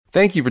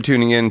Thank you for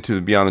tuning in to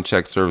the Beyond the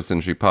Check Service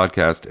Industry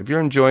podcast. If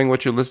you're enjoying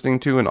what you're listening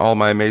to and all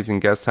my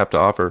amazing guests have to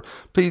offer,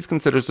 please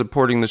consider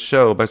supporting the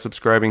show by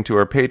subscribing to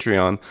our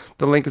Patreon.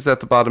 The link is at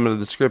the bottom of the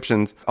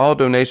descriptions. All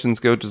donations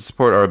go to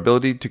support our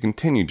ability to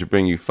continue to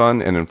bring you fun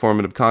and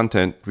informative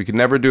content. We could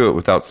never do it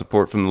without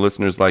support from the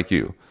listeners like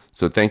you.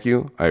 So thank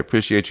you. I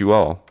appreciate you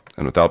all.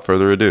 And without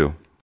further ado,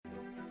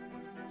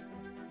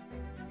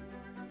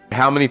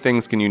 how many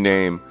things can you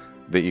name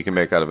that you can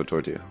make out of a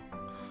tortilla?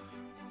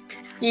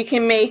 You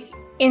can make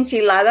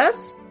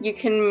enchiladas. You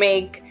can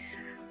make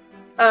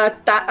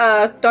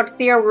a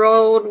tortilla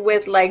rolled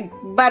with like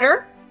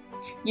butter.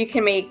 You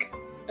can make,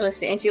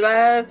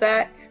 enchiladas,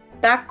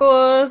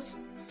 tacos.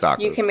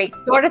 You can make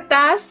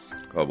tortas.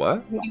 Oh,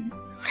 what?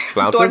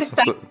 Flautas?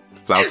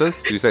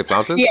 Flautas? Did you say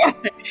flautas?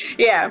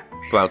 Yeah.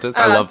 Flautas?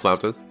 I love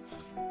flautas.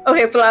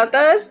 Okay,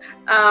 flautas.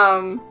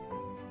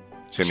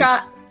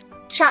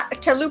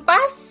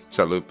 Chalupas.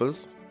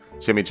 Chalupas?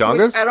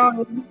 Chimichangas? Which I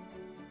don't...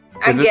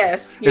 I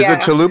guess, Is a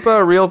chalupa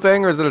a real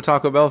thing or is it a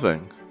Taco Bell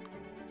thing?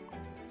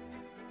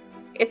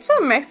 It's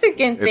a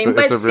Mexican thing.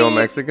 It's a real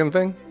Mexican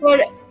thing?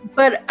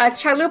 But a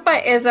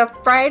chalupa is a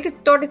fried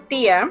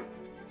tortilla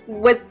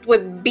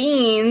with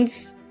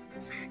beans,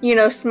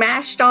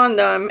 smashed on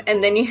them,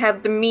 and then you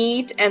have the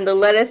meat and the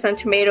lettuce and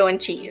tomato and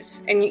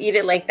cheese, and you eat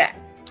it like that.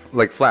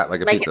 Like flat,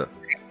 like a pizza?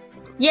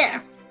 Yeah.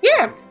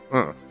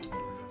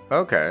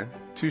 Okay.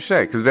 Touche,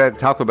 because that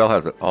Taco Bell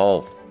has it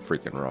all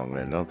freaking wrong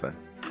then, don't they?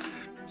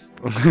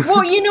 Well,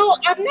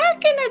 I'm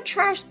not gonna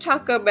trash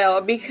Taco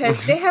Bell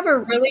because they have a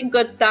really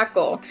good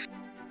taco.